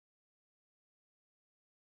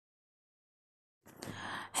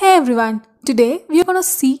Hey everyone, today we are going to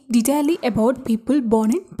see detailing about people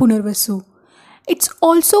born in Punarvasu. It's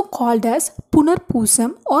also called as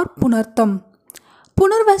Punarpusam or Punartham.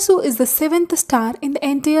 Punarvasu is the seventh star in the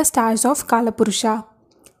entire stars of Kalapurusha.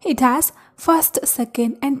 It has first,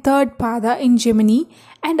 second, and third pada in Gemini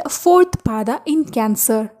and fourth pada in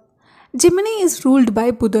Cancer. Gemini is ruled by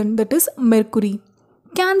Buddhan, that is Mercury.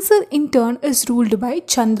 Cancer in turn is ruled by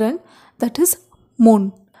Chandran, that is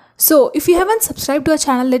Moon. So, if you haven't subscribed to our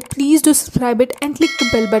channel, then please do subscribe it and click the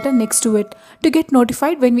bell button next to it to get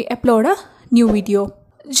notified when we upload a new video.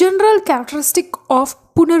 General characteristic of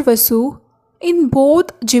Punarvasu in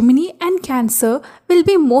both Gemini and Cancer will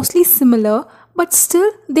be mostly similar, but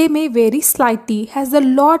still they may vary slightly as the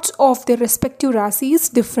lords of their respective rasi is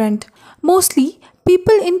different. Mostly,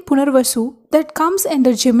 people in Punarvasu that comes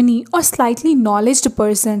under Gemini are slightly knowledge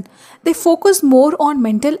person. They focus more on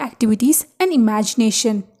mental activities and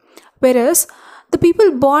imagination. Whereas the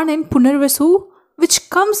people born in Punarvasu, which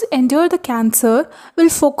comes under the Cancer, will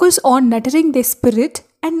focus on nurturing their spirit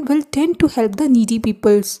and will tend to help the needy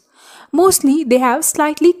peoples. Mostly, they have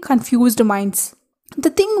slightly confused minds. The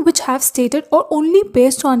thing which I have stated are only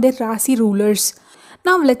based on their Rasi rulers.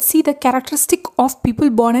 Now let's see the characteristic of people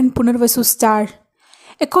born in Punarvasu star.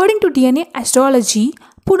 According to DNA astrology,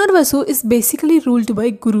 Punarvasu is basically ruled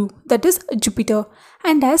by Guru, that is Jupiter,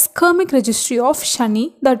 and has karmic registry of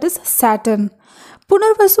Shani, that is Saturn.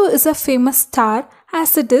 Punarvasu is a famous star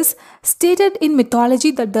as it is stated in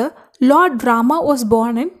mythology that the Lord Rama was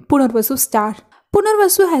born in Punarvasu star.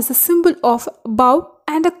 Punarvasu has a symbol of bow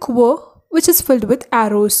and a quiver which is filled with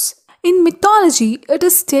arrows. In mythology, it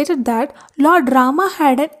is stated that Lord Rama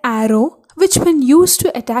had an arrow which when used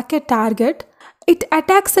to attack a target, it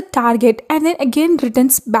attacks the target and then again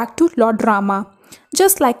returns back to Lord Rama,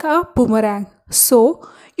 just like a boomerang. So,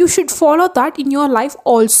 you should follow that in your life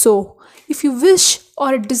also. If you wish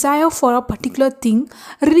or desire for a particular thing,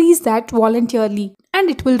 release that voluntarily and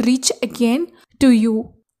it will reach again to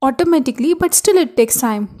you automatically, but still it takes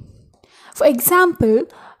time. For example,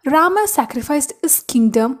 Rama sacrificed his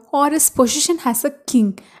kingdom or his position as a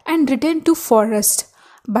king and returned to forest.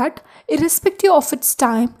 But irrespective of its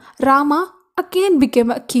time, Rama again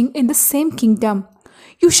became a king in the same kingdom.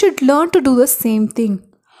 You should learn to do the same thing.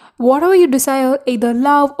 Whatever you desire, either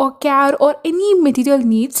love or care or any material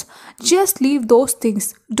needs, just leave those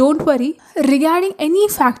things. Don't worry regarding any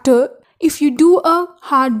factor. If you do a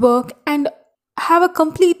hard work and have a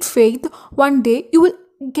complete faith, one day you will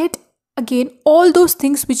get again all those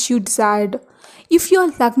things which you desired. If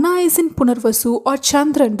your Lagna is in Punarvasu or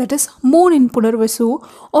Chandran, that is Moon in Punarvasu,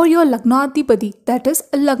 or your Lagnadipati, that is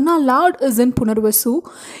Lagna Lord is in Punarvasu,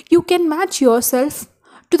 you can match yourself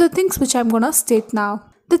to the things which I'm gonna state now.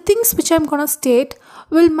 The things which I'm gonna state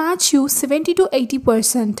will match you 70 to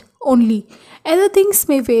 80% only. Other things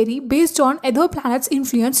may vary based on other planets'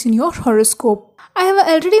 influence in your horoscope. I have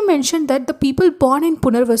already mentioned that the people born in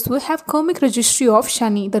Punarvasu have karmic registry of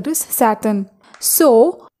Shani, that is Saturn.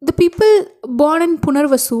 So, the people born in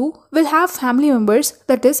Punarvasu will have family members,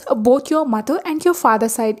 that is both your mother and your father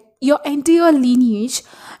side. Your entire lineage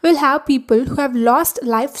will have people who have lost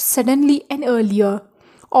life suddenly and earlier,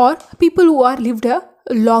 or people who are lived a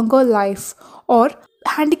longer life, or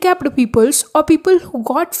handicapped peoples, or people who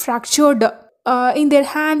got fractured in their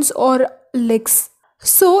hands or legs.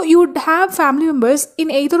 So you would have family members in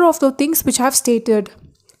either of the things which I have stated.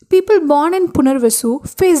 People born in Punarvasu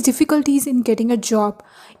face difficulties in getting a job.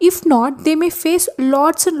 If not, they may face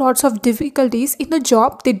lots and lots of difficulties in the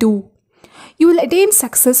job they do. You will attain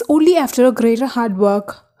success only after a greater hard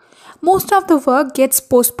work. Most of the work gets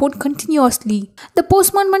postponed continuously. The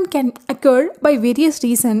postponement can occur by various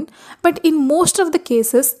reasons, but in most of the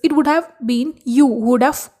cases, it would have been you who would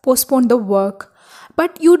have postponed the work.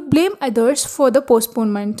 But you'd blame others for the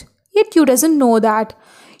postponement. Yet you doesn't know that.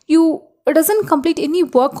 You doesn't complete any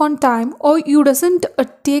work on time, or you doesn't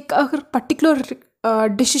take a particular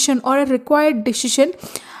decision or a required decision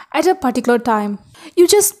at a particular time. You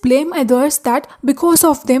just blame others that because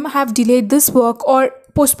of them have delayed this work or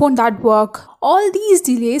postponed that work. All these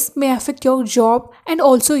delays may affect your job and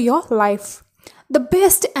also your life. The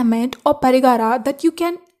best amendment or parigara that you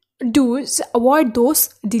can do is avoid those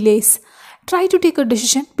delays. Try to take a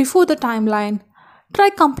decision before the timeline. Try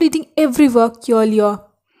completing every work earlier.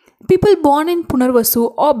 People born in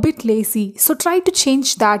Punarvasu are a bit lazy, so try to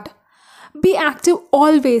change that. Be active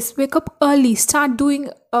always. Wake up early. Start doing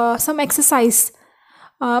some exercise.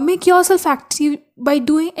 Make yourself active by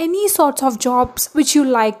doing any sorts of jobs which you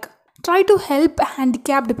like. Try to help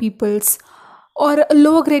handicapped peoples or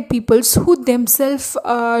lower grade peoples who themselves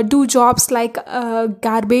do jobs like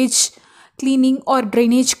garbage cleaning or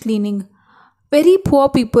drainage cleaning. very poor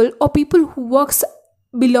people or people who works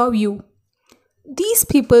below you. These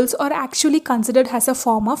peoples are actually considered as a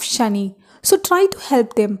form of shani. So try to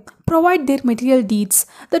help them, provide their material needs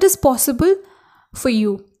that is possible for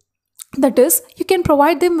you. That is, you can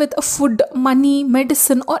provide them with a food, money,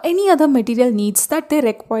 medicine, or any other material needs that they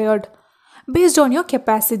required based on your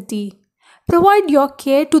capacity. Provide your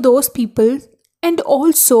care to those people and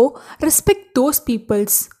also respect those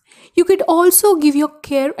peoples. You could also give your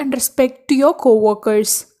care and respect to your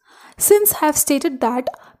co-workers. Since I have stated that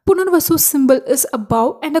Punarvasu symbol is a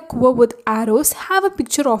bow and a quiver with arrows, have a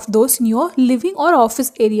picture of those in your living or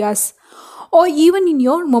office areas, or even in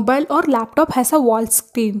your mobile or laptop has a wall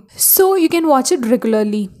screen, so you can watch it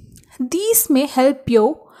regularly. These may help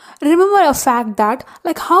you remember a fact that,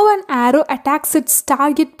 like how an arrow attacks its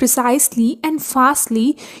target precisely and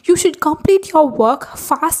fastly, you should complete your work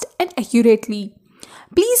fast and accurately.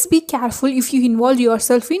 Please be careful if you involve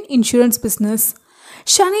yourself in insurance business.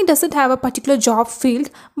 Shani doesn't have a particular job field,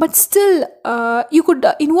 but still you could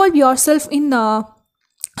involve yourself in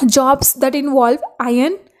jobs that involve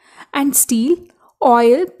iron and steel,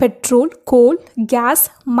 oil, petrol, coal, gas,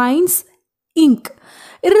 mines, ink.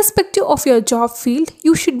 Irrespective of your job field,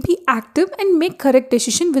 you should be active and make correct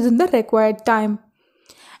decision within the required time.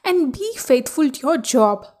 And be faithful to your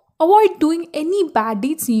job. Avoid doing any bad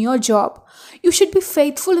deeds in your job. You should be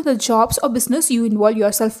faithful in the jobs or business you involve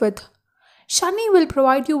yourself with. Shani will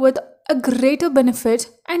provide you with a greater benefit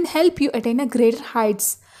and help you attain a greater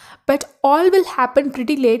heights. But all will happen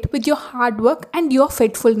pretty late with your hard work and your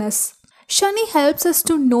faithfulness. Shani helps us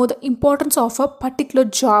to know the importance of a particular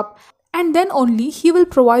job, and then only he will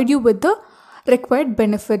provide you with the required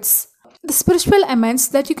benefits. The spiritual amends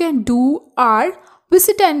that you can do are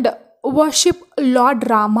visit and worship Lord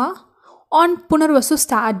Rama on Punarvasu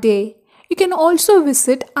Star Day. You can also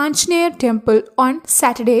visit Anjaneya temple on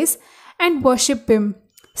Saturdays and worship him.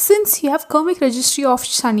 Since you have karmic registry of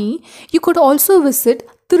Shani, you could also visit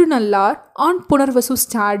Tirunallar on Punarvasu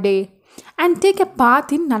Star Day and take a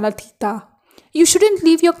bath in Nalatita. You shouldn't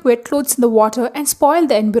leave your wet clothes in the water and spoil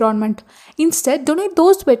the environment. Instead, donate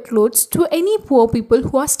those wet clothes to any poor people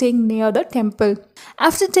who are staying near the temple.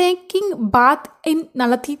 After taking bath in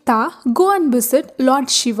Nalatita, go and visit Lord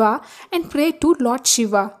Shiva and pray to Lord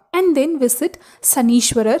Shiva, and then visit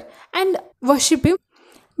Sanishwarar and worship him.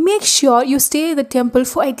 Make sure you stay at the temple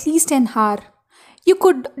for at least an hour. You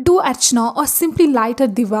could do archana or simply light a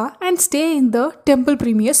diva and stay in the temple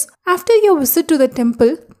premises. After your visit to the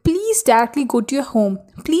temple, please directly go to your home.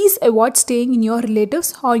 Please avoid staying in your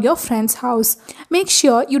relatives or your friend's house. Make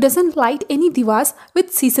sure you doesn't light any divas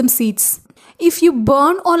with sesame seeds. If you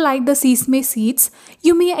burn or light the sesame seeds,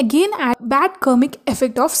 you may again add bad karmic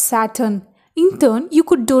effect of Saturn. In turn, you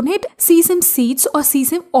could donate sesame seeds or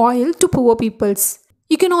sesame oil to poor peoples.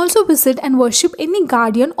 You can also visit and worship any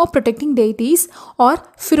guardian or protecting deities or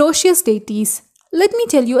ferocious deities. Let me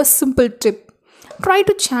tell you a simple tip. Try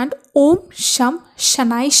to chant Om Sham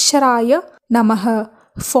Shanaisharaya Namaha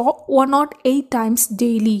for 108 times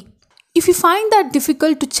daily. If you find that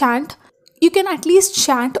difficult to chant, you can at least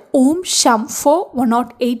chant Om Sham for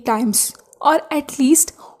 108 times, or at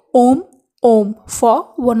least Om Om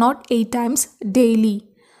for 108 times daily.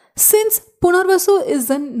 Since Punarvasu is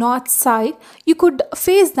the north side, you could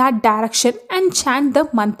face that direction and chant the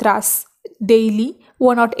mantras daily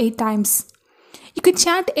 108 times. You could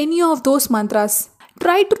chant any of those mantras.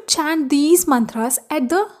 Try to chant these mantras at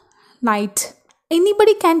the night.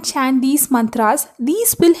 Anybody can chant these mantras.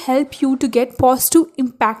 These will help you to get positive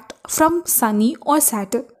impact from Sunny or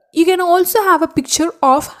Saturn. You can also have a picture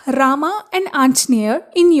of Rama and Anjaneya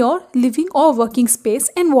in your living or working space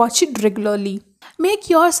and watch it regularly. Make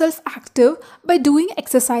yourself active by doing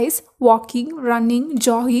exercise, walking, running,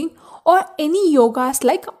 jogging, or any yogas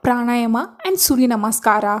like pranayama and Surya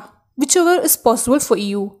Namaskara, whichever is possible for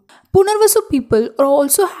you. Punarvasu people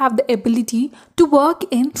also have the ability to work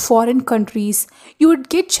in foreign countries. You would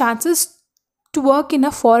get chances to work in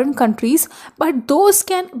a foreign countries, but those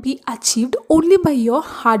can be achieved only by your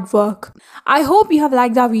hard work. I hope you have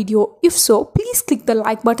liked our video. If so, please click the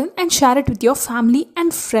like button and share it with your family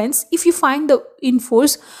and friends if you find the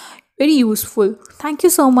infos very useful. Thank you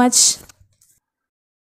so much.